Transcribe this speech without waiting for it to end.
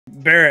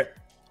Barrett,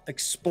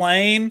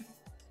 explain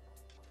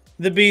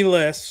the B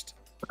list.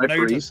 I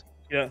freeze.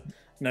 Yeah.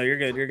 No, you're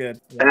good. You're good.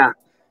 Yeah.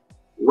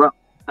 Well,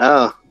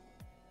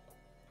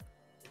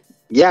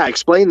 yeah,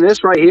 explain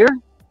this right here.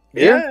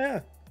 Yeah.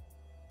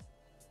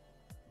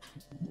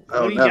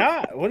 Oh, what do you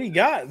got? What do you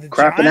got? The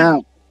crapping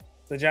out.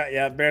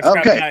 Yeah, Barrett's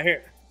crapping out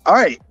here. All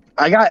right.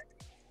 I got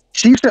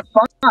Chiefs at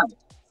 5.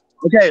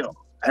 Okay.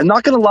 I'm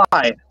not going to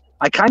lie.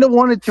 I kind of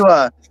wanted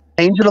to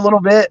change it a little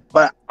bit,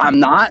 but I'm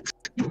not.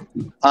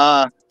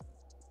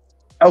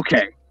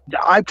 Okay.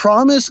 I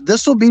promise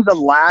this will be the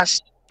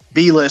last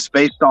B list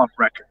based off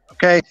record.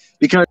 Okay.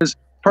 Because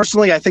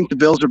personally, I think the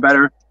Bills are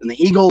better than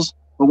the Eagles,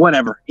 but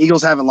whatever.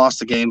 Eagles haven't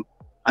lost a game.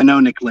 I know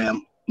Nick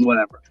Lamb,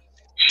 whatever.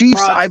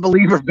 Chiefs, I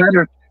believe, are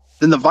better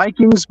than the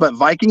Vikings, but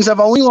Vikings have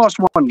only lost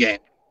one game.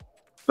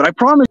 But I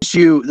promise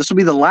you, this will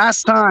be the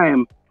last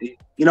time.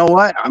 You know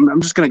what?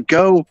 I'm just going to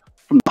go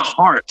from the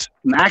heart,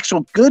 from the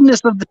actual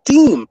goodness of the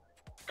team,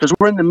 because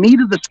we're in the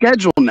meat of the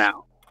schedule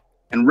now.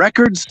 And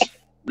records,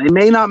 they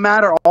may not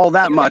matter all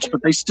that much,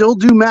 but they still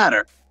do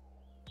matter.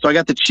 So I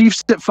got the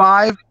Chiefs at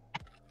 5.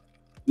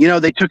 You know,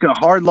 they took a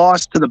hard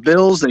loss to the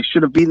Bills. They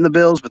should have beaten the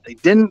Bills, but they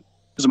didn't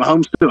because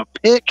Mahomes threw a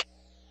pick.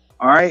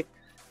 All right.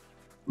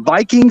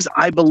 Vikings,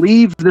 I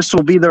believe this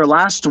will be their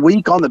last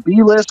week on the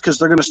B list because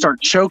they're going to start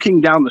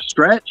choking down the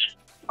stretch.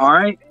 All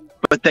right.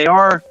 But they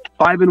are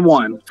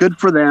 5-1. Good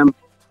for them.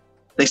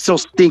 They still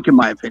stink, in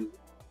my opinion.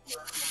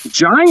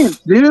 Giants,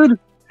 dude.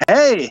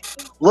 Hey,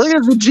 look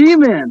at the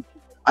G-Men.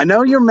 I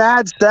know you're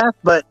mad, Seth,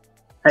 but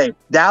hey,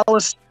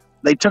 Dallas,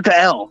 they took an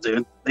L,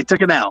 dude. They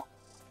took an L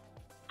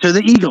to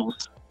the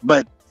Eagles.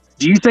 But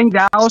do you think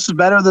Dallas is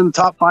better than the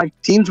top 5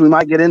 teams? We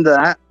might get into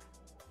that.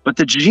 But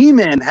the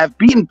G-Men have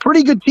beaten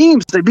pretty good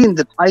teams. They've beaten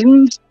the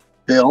Titans,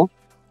 Bill.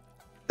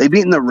 They've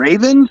beaten the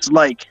Ravens.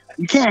 Like,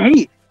 you can't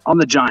hate on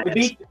the Giants.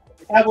 The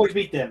Cowboys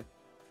beat them.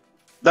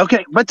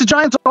 Okay, but the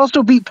Giants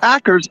also beat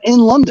Packers in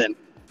London.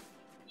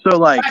 So,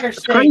 like,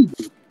 it's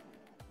crazy.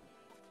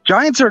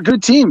 Giants are a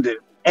good team, dude.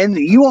 And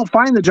you won't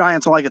find the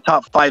Giants on, like, a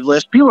top 5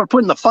 list. People are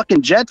putting the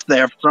fucking Jets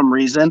there for some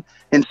reason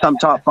in some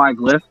top 5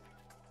 list.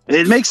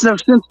 It makes no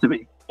sense to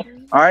me.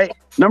 All right.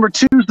 Number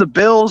 2 is the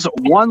Bills.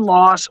 1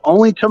 loss,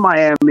 only to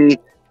Miami.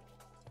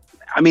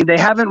 I mean, they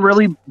haven't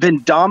really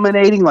been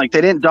dominating. Like,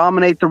 they didn't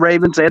dominate the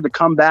Ravens. They had to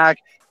come back.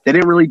 They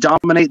didn't really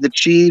dominate the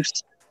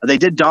Chiefs. They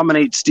did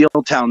dominate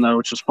Steeltown, though,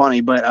 which was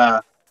funny.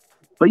 But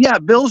yeah,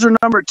 Bills are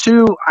number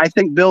 2. I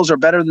think Bills are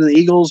better than the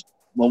Eagles.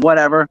 Well,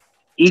 whatever.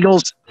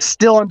 Eagles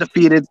still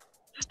undefeated,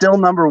 still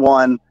number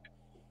 1.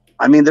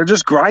 I mean, they're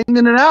just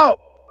grinding it out.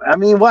 I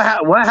mean, what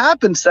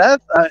happened,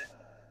 Seth?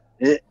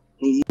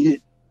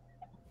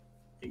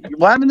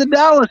 What happened to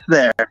Dallas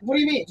there? What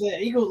do you mean? The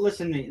Eagles,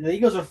 listen to me. The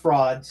Eagles are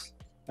frauds.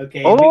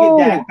 Okay. Oh.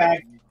 We get Dak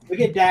back. We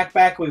get Dak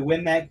back. We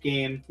win that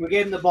game. We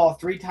gave them the ball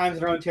 3 times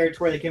in their own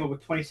territory. They came up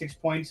with 26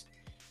 points.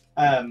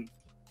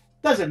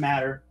 Doesn't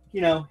matter.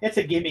 You know, it's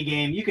a gimme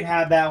game. You can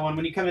have that one.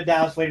 When you come to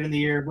Dallas later in the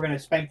year, we're going to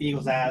spank the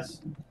Eagles'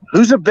 ass.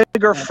 Who's a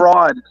bigger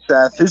fraud,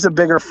 Seth? Who's a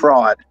bigger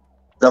fraud?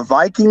 The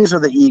Vikings or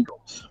the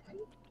Eagles?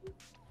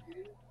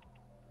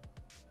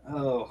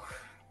 Oh.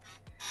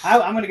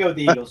 I'm going to go with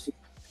the Eagles.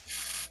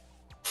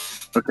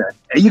 Okay.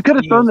 You could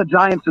have thrown the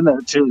Giants in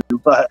there too,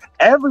 but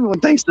everyone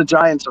thinks the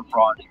Giants are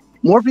fraud.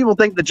 More people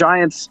think the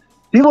Giants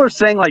 – people are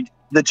saying, like,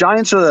 the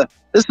Giants are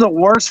this is the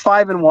worst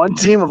 5-1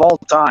 team of all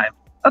time.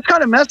 That's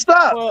kind of messed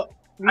up. Well,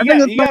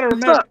 you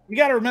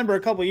got to remember a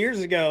couple years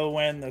ago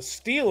when the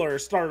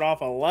Steelers started off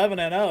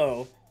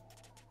 11-0.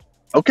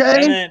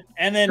 Okay.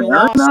 And then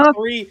lost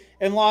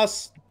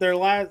their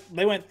last –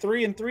 they went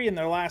 3-3 in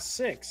their last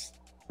 6.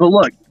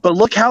 But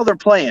look how they're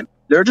playing.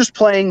 They're just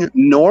playing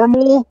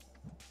normal –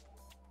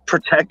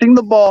 protecting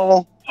the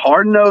ball,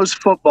 hard-nosed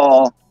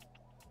football,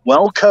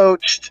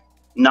 well-coached,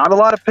 not a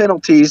lot of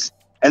penalties,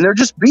 and they're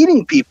just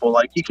beating people.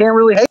 Like, you can't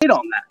really hate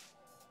on that.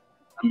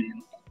 I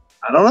mean,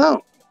 I don't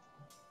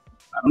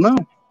know.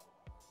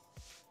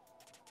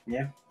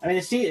 Yeah. I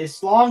mean,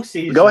 it's long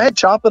season. Go ahead,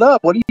 chop it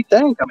up. What do you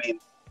think? I mean,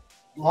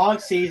 long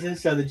season,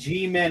 so the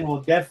G-men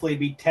will definitely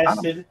be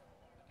tested.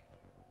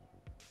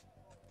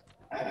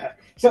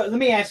 So let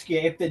me ask you,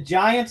 if the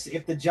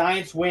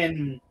Giants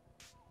win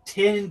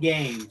 10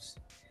 games,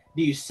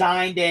 do you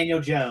sign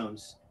Daniel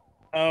Jones?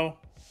 Oh,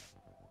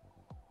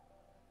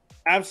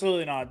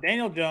 absolutely not.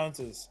 Daniel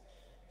Jones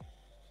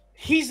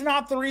he's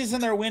not the reason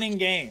they're winning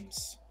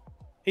games.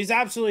 He's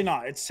absolutely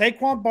not. It's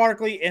Saquon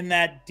Barkley in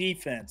that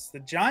defense. The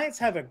Giants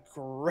have a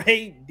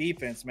great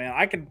defense, man.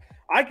 I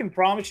can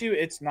promise you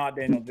it's not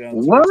Daniel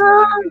Jones. What?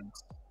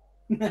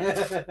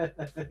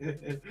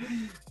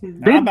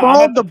 Big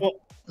balled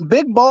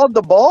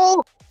the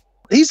ball?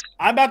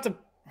 I'm about to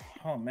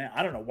 – oh, man.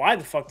 I don't know why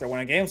the fuck they're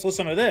winning games.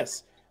 Listen to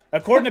this.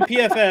 According to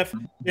PFF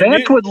 –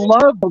 Vance would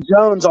love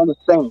Jones on the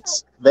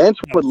Saints. Vance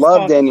would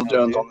love Daniel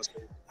Jones on the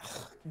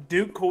Saints.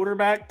 Duke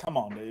quarterback? Come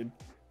on, dude.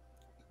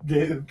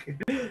 Duke.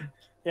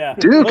 Yeah.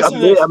 Duke,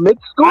 a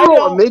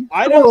mid-school.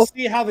 I don't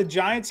see how the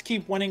Giants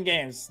keep winning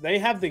games. They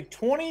have the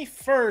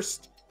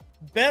 21st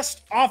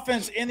best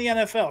offense in the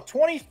NFL.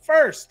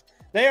 21st.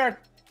 They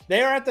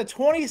They are at the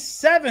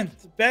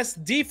 27th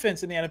best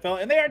defense in the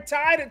NFL, and they are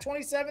tied at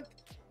 27th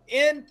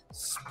in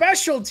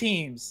special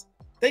teams.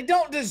 They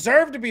don't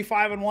deserve to be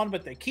 5-1,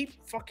 but they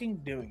keep fucking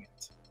doing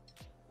it.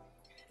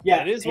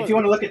 Yeah, if you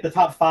want to look at the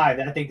top 5,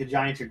 then I think the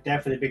Giants are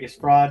definitely the biggest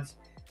frauds.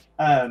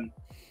 The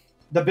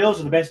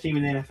Bills are the best team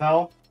in the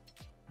NFL.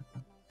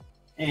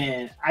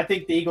 And I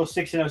think the Eagles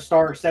 6-0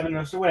 start,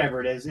 7-0, so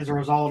whatever it is a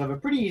result of a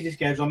pretty easy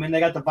schedule. I mean,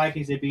 they got the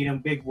Vikings, they beat them,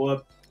 big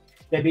whoop.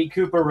 They beat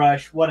Cooper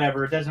Rush,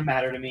 whatever. It doesn't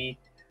matter to me.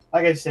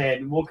 Like I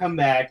said, we'll come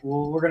back.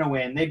 We're going to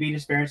win. They beat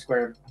us fair and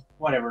square,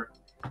 whatever.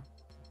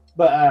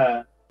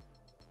 But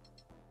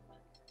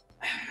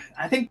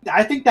I think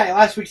that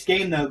last week's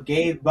game, though,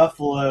 gave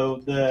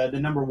Buffalo the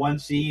number 1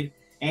 seed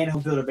and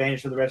home field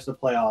advantage for the rest of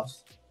the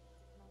playoffs.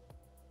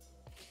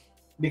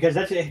 Because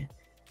that's it.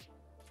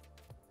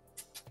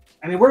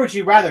 I mean, where would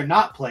you rather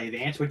not play,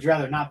 Vance? Would you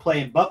rather not play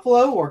in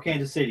Buffalo or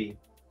Kansas City?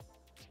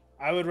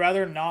 I would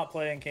rather not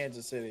play in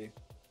Kansas City.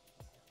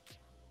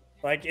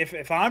 Like,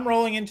 if I'm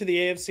rolling into the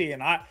AFC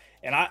and I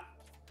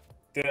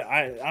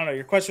don't know,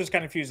 your question was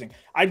kind of confusing.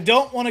 I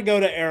don't want to go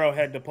to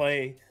Arrowhead to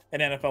play an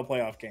NFL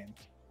playoff game.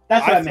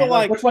 That's what I meant.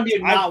 Like, which one do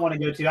you not want to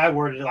go to? I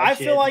worded it like I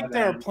feel like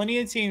there are plenty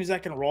of teams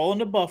that can roll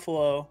into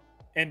Buffalo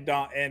and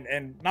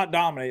not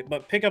dominate,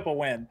 but pick up a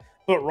win.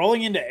 But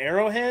rolling into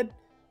Arrowhead,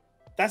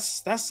 that's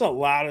the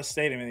loudest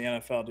stadium in the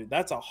NFL, dude.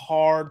 That's a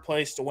hard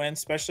place to win,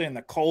 especially in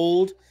the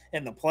cold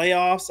in the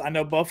playoffs. I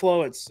know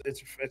Buffalo, it's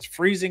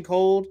freezing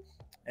cold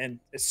and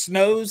it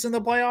snows in the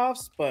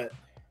playoffs, but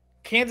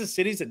Kansas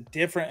City's a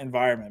different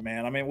environment,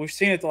 man. I mean, we've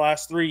seen it the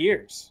last 3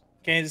 years.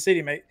 Kansas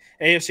City made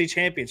AFC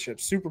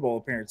championships, Super Bowl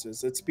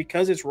appearances. It's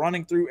because it's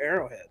running through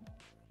Arrowhead.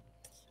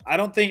 I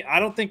don't think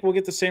we'll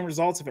get the same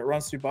results if it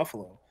runs through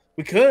Buffalo.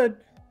 We could,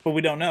 but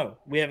we don't know.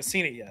 We haven't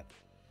seen it yet.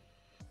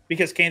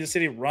 Because Kansas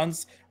City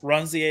runs the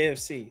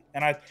AFC.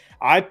 And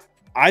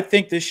I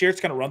think this year it's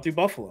going to run through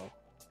Buffalo.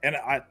 And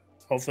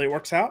hopefully it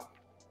works out.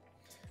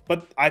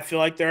 But I feel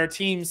like there are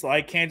teams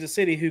like Kansas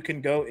City who can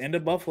go into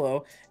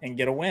Buffalo and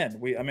get a win.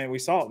 We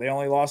saw it. They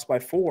only lost by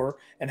 4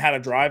 and had a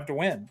drive to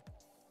win.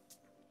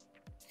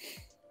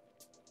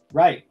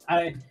 Right.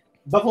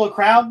 Buffalo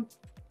crowd,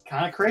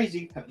 kind of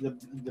crazy.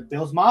 The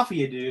Bills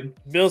Mafia, dude.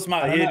 Bills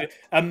Mafia.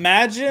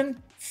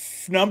 Imagine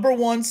number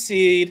 1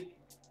 seed,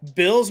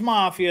 Bills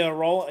Mafia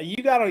roll.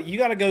 You gotta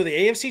go to the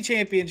AFC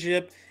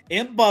Championship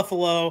in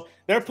Buffalo.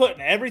 They're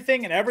putting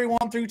everything and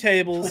everyone through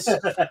tables.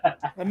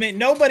 I mean,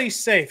 nobody's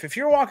safe. If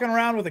you're walking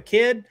around with a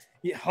kid,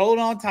 you hold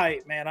on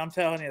tight, man. I'm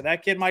telling you,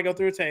 that kid might go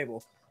through a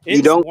table.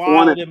 It's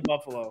wild in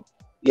Buffalo.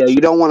 Yeah, you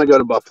don't want to go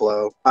to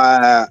Buffalo.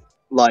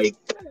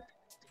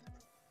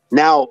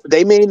 Now,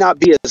 they may not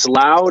be as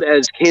loud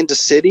as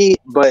Kansas City,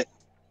 but,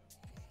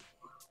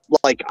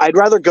 I'd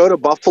rather go to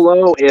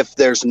Buffalo if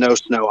there's no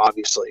snow,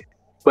 obviously.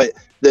 But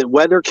the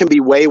weather can be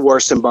way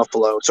worse in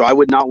Buffalo, so I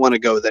would not want to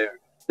go there.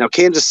 Now,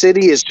 Kansas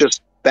City is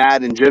just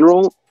bad in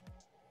general,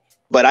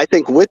 but I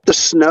think with the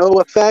snow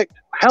effect,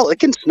 hell, it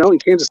can snow in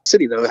Kansas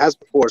City, though. It has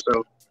before,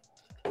 so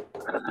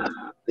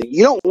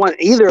you don't want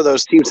either of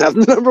those teams to have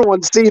the number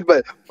 1 seed,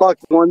 but fuck,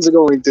 one's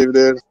going to,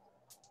 dude.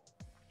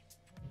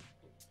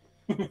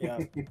 Yeah.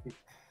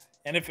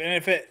 And if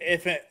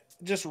it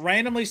just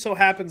randomly so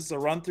happens to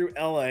run through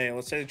LA,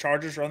 let's say the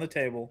Chargers run the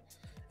table.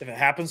 If it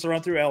happens to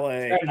run through LA,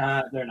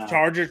 they're not.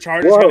 Chargers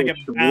going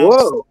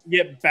to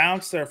get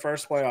bounced their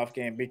first playoff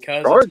game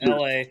because of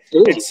LA.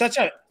 It's such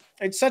a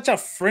they're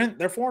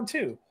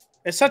 4-2.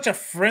 It's such a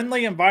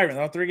friendly environment.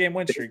 They're on a 3-game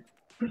win streak.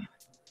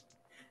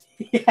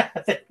 Yeah,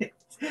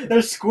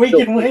 they're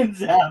squeaking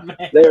wins out,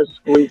 man. They're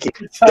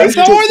squeaking. So are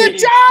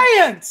the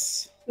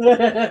Giants.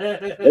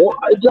 Well,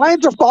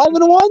 Giants are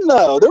 5-1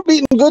 though. They're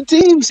beating good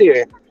teams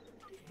here.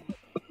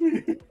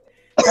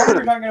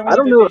 Chargers aren't going to win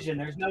the division.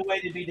 There's no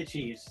way to beat the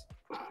Chiefs.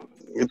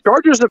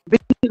 Chargers have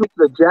beaten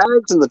the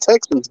Jags and the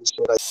Texans and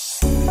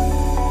shit.